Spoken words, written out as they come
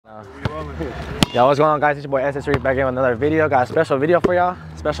Yo, what's going on, guys? It's your boy SSreef back in with another video. Got a special video for y'all.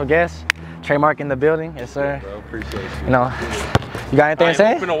 Special guest, Trademark in the building. Yes, sir. Bro, appreciate you. You know, you got anything to say?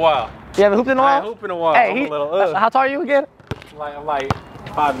 I ain't hooped in a while. You haven't hooped in a while? I ain't hooped in a while. Hey, how tall are you again? I'm like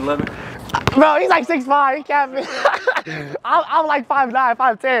 5'11". Bro, he's like 6'5". He can't be. I'm like 5'9",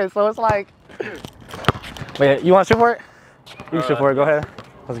 5'10", so it's like. Wait, you want to shoot for it? You can shoot for it. Go ahead.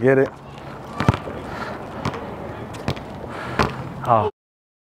 Let's get it. Oh.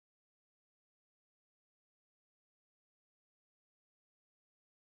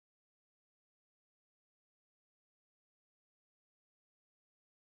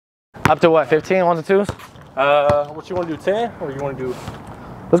 Up to what, 15, 1s and 2s? What you want to do, 10? Or you want to do?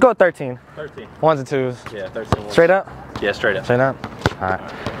 Let's go with 13. 13. 1s and 2s. Yeah, 13. Straight up? Yeah, straight up. Straight up? All right.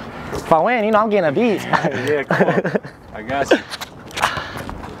 If I win, you know I'm getting a beat. Yeah, come on. I got you.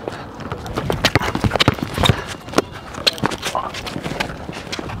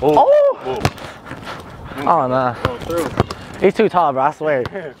 Oh! Whoa. Oh, nah. Go through. He's too tall, bro, I swear.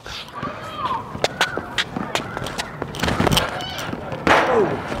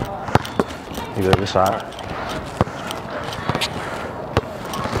 You good, good shot.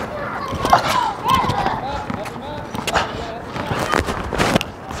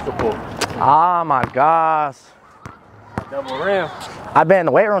 Oh my gosh. Double rim. I've been in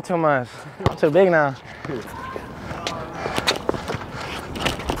the weight room too much. I'm too big now.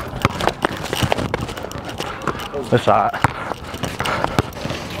 Good shot.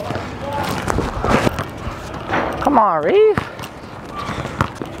 Come on, Reef.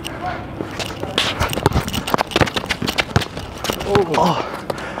 Oh.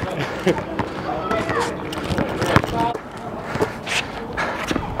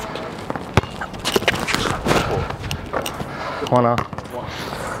 One on.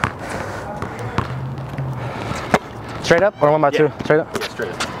 Straight up or 1 by 2? Straight up? Yeah,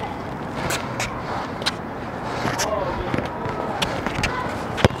 straight up.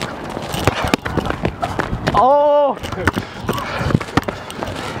 Oh!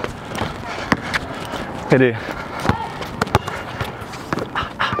 Hit it.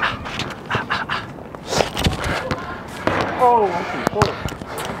 Oh,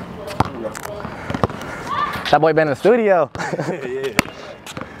 That boy been in the studio. yeah.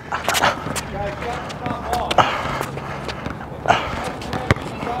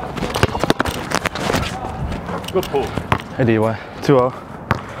 Good pull. Hey, D1. 2-0.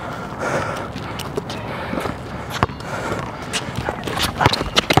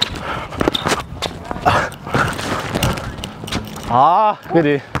 Ah, good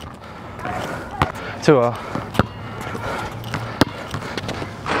D. 2-0.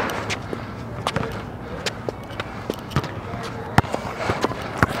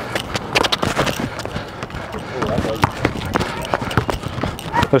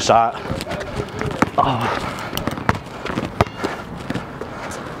 Good shot. Oh.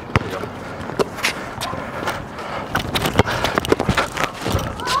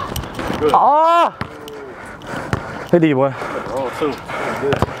 Good. Oh! Good D, boy. Roll two.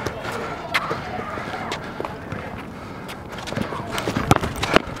 Good.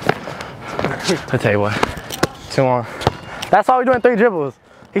 I tell you what. 2-1. That's all we're doing, 3 dribbles.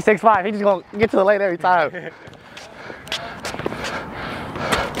 He's 6'5". He's just gonna get to the lane every time.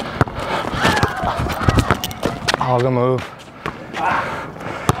 Oh, good move.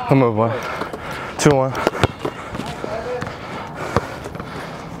 Good move, boy. 2-1.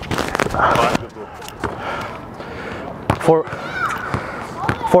 Four.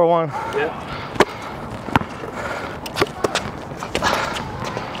 4-1. Yeah.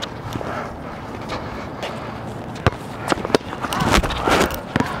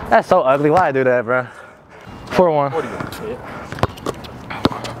 That's so ugly. Why I do that, bro? 4-1. 40. Yeah.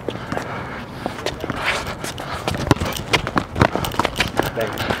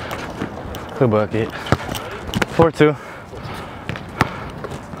 Good bucket. 4-2.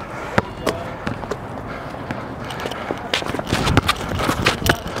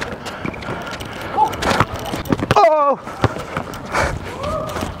 Oh!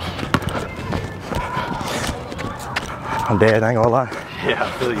 I'm dead, I ain't gonna lie. Yeah,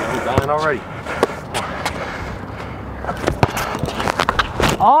 I feel you. I'm dying already.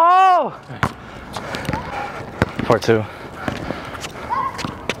 Oh! 4-2.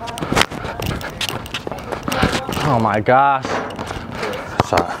 Oh my gosh.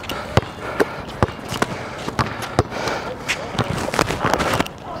 Shot.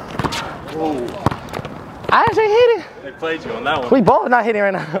 Whoa. I actually hit it. They played you on that one. We both not hitting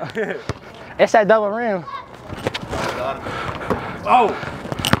right now. It's that double rim. Oh!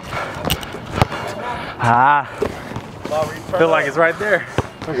 Ah. Feel like it's right there.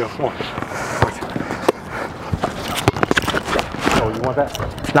 There you go. Come on. Oh, you want that?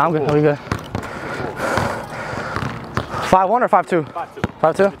 Nah, I'm good. We good. 5'1" or 5'2"? 5'2".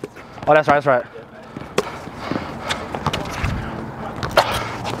 5'2"? Oh, that's right. That's right.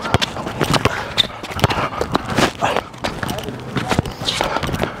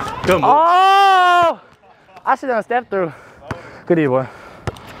 Good move. Oh! I should have stepped through. Good D, boy.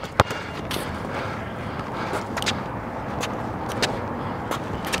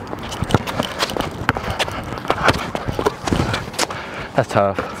 That's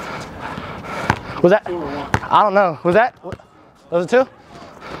tough. Was that? 2 or 1? I don't know. Was that? Was it 2?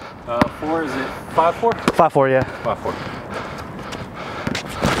 4, is it 5'4"? 5'4", yeah. 5'4".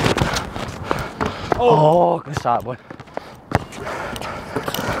 Oh, good shot, boy.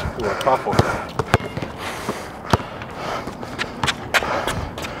 5'4".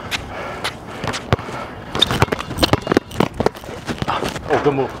 Oh,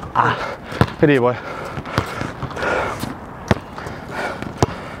 good move. Ah, good D, boy.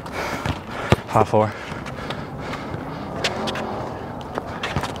 5'4".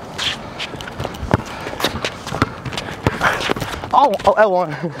 Oh, L1.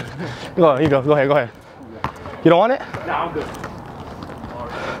 Go ahead. You don't want it? No, I'm good.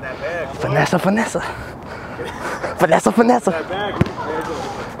 Finesse. That bag.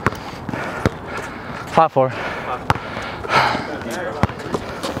 5'4".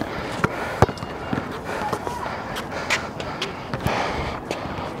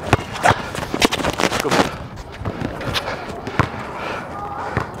 Good move.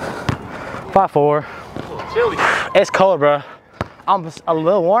 5'4". Chilly. It's cold, bro. I'm a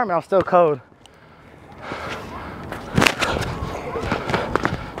little warm and I'm still cold.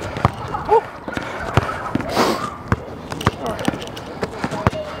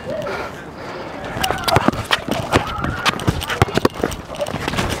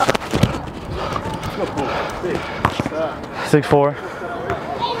 Big. 6'4".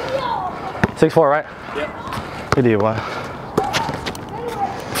 6'4", right? Yep. Good deal, boy.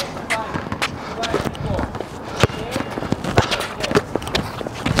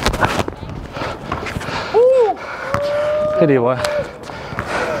 Good deal, boy.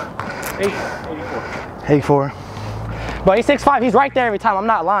 84. Bro, he's 6'5". He's right there every time. I'm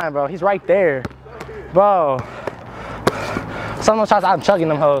not lying, bro. He's right there. Bro. Some of those shots, I'm chugging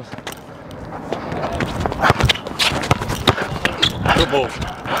them hoes. Good move.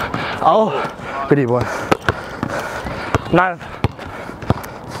 Oh, good deal, boy. 9.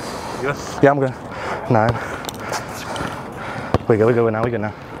 Yes. Yeah, I'm good. 9. We good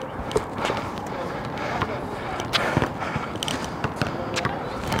now.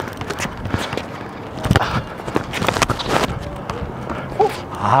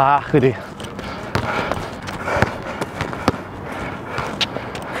 Ah, good deal.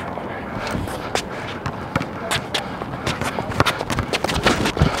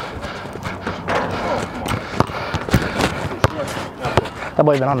 That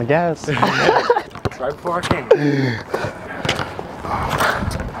boy been on the gas. Right before I came.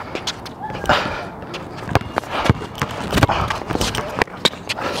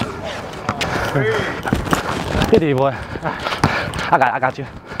 Good deal, boy. I got you.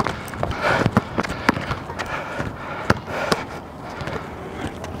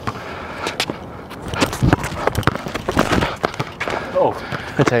 Oh.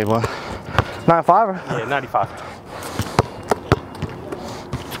 Good take, boy. 95 or? Yeah, 95.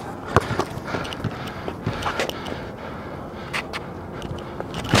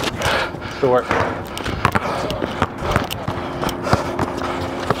 Short.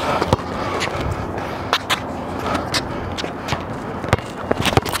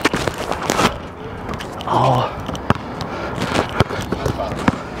 Oh.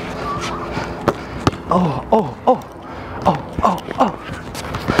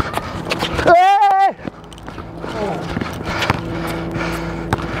 Hey!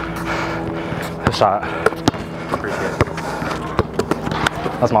 Good shot. Appreciate it.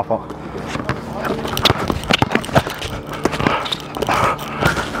 That's my fault.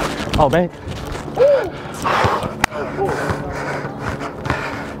 Oh, man.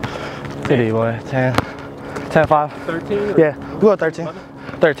 Good boy. 10. 10, 5. 13? Yeah, we go 13.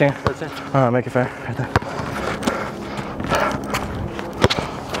 13. 13. Make it fair. Right there.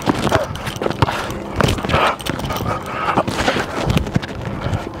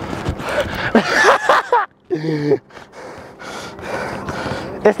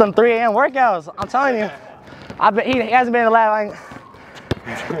 It's them 3 a.m. workouts. I'm telling you. He hasn't been in the lab. Like,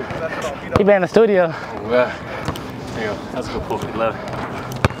 he been in the studio. Oh, yeah. There you go. That's a good pull. 11.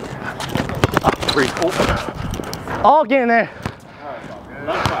 3. Oh. Oh, get in there.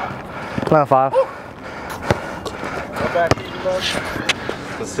 11.5. Go back,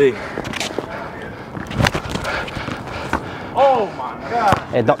 let's see. Oh my God.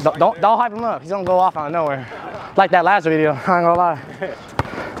 Hey, don't hype him up. He's gonna go off out of nowhere. Like that last video, I ain't gonna lie. Let's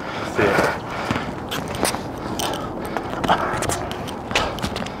see it.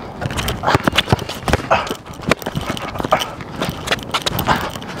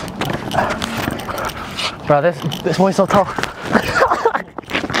 Bro, this boy's so tall.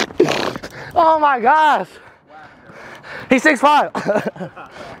 Oh my gosh. He's 6'5".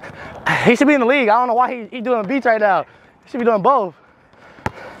 He should be in the league. I don't know why he's doing beats right now. He should be doing both.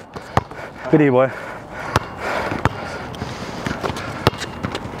 Good D, boy.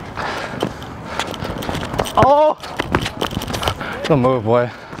 Oh! Good move, boy.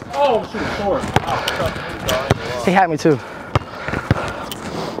 Oh, shoot, short. He had me too.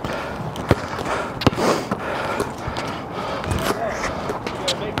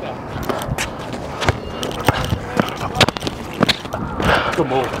 Good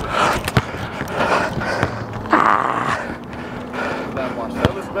move. That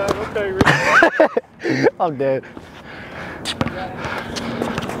Marcellus bag? Okay, Rick. I'm dead.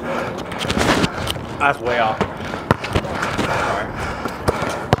 That's way off.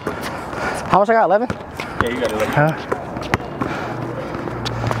 How much I got? 11? Yeah, you got 11. Huh?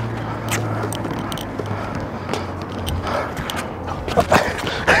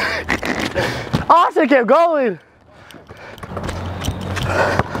 Oh, I should have kept going.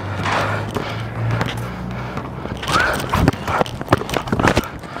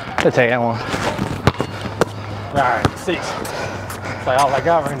 Let's take that one. Alright, 6. That's like all I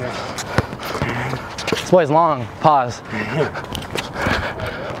got right now. This boy's long. Pause.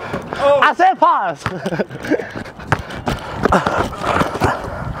 Oh. I said pause.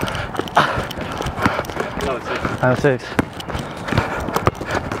 I'm 6.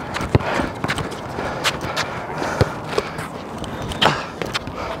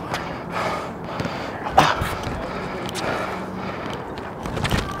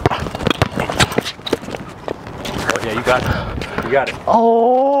 Yeah, you got it. You got it.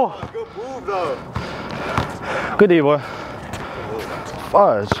 Oh! Good move, though. Good D, boy.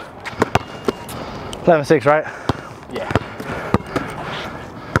 Fudge. 11.6, right? Yeah.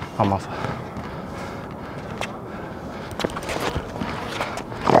 I'm off.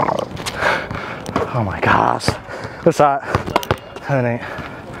 Oh my gosh. Good shot. 7.8.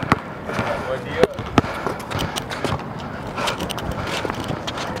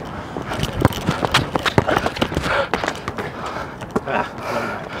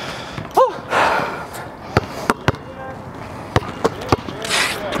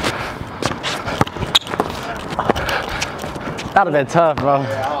 That would have been tough, bro.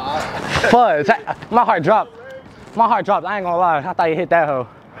 Fudge. My heart dropped. My heart dropped. I ain't gonna lie. I thought you hit that hoe.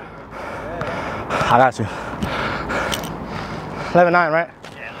 I got you. 11.9, right?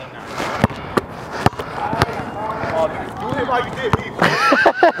 Yeah, 11.9. Do it like you did me.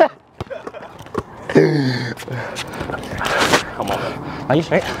 Come on, man. Are you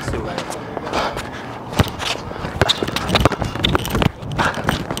straight?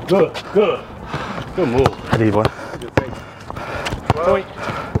 Good, good. Good move. I did, boy. Point.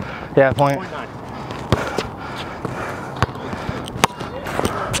 Yeah, point. 0.9.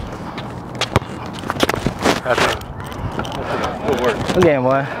 That's it. Good work. Good game,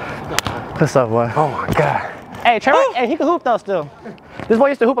 boy. Good stuff, boy. Oh my God. Hey, Trademark, hey, he can hoop though still. This boy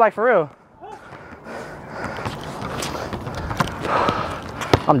used to hoop like for real.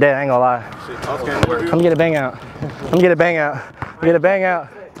 I'm dead, I ain't gonna lie. I'm gonna get a bang out. I'm gonna get a bang out. Get a bang out.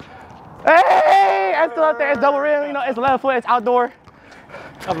 Hey, it's still up there. It's double rim. You know, it's 11 foot. It's outdoor.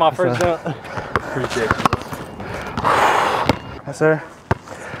 That's my first jump. Appreciate you. Yes, sir.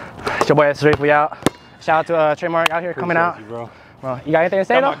 It's your boy SSreef. We out. Shout out to Trademark out here coming out. You, bro. You got anything to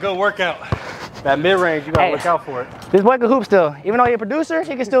say Got though? my good workout. That mid-range, you gotta Hey. look out for it. This boy can hoop still. Even though he's a producer,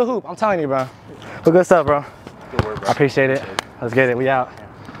 he can still hoop. I'm telling you, bro. But good stuff, bro. Good work, bro. I appreciate it. Let's get it. We out.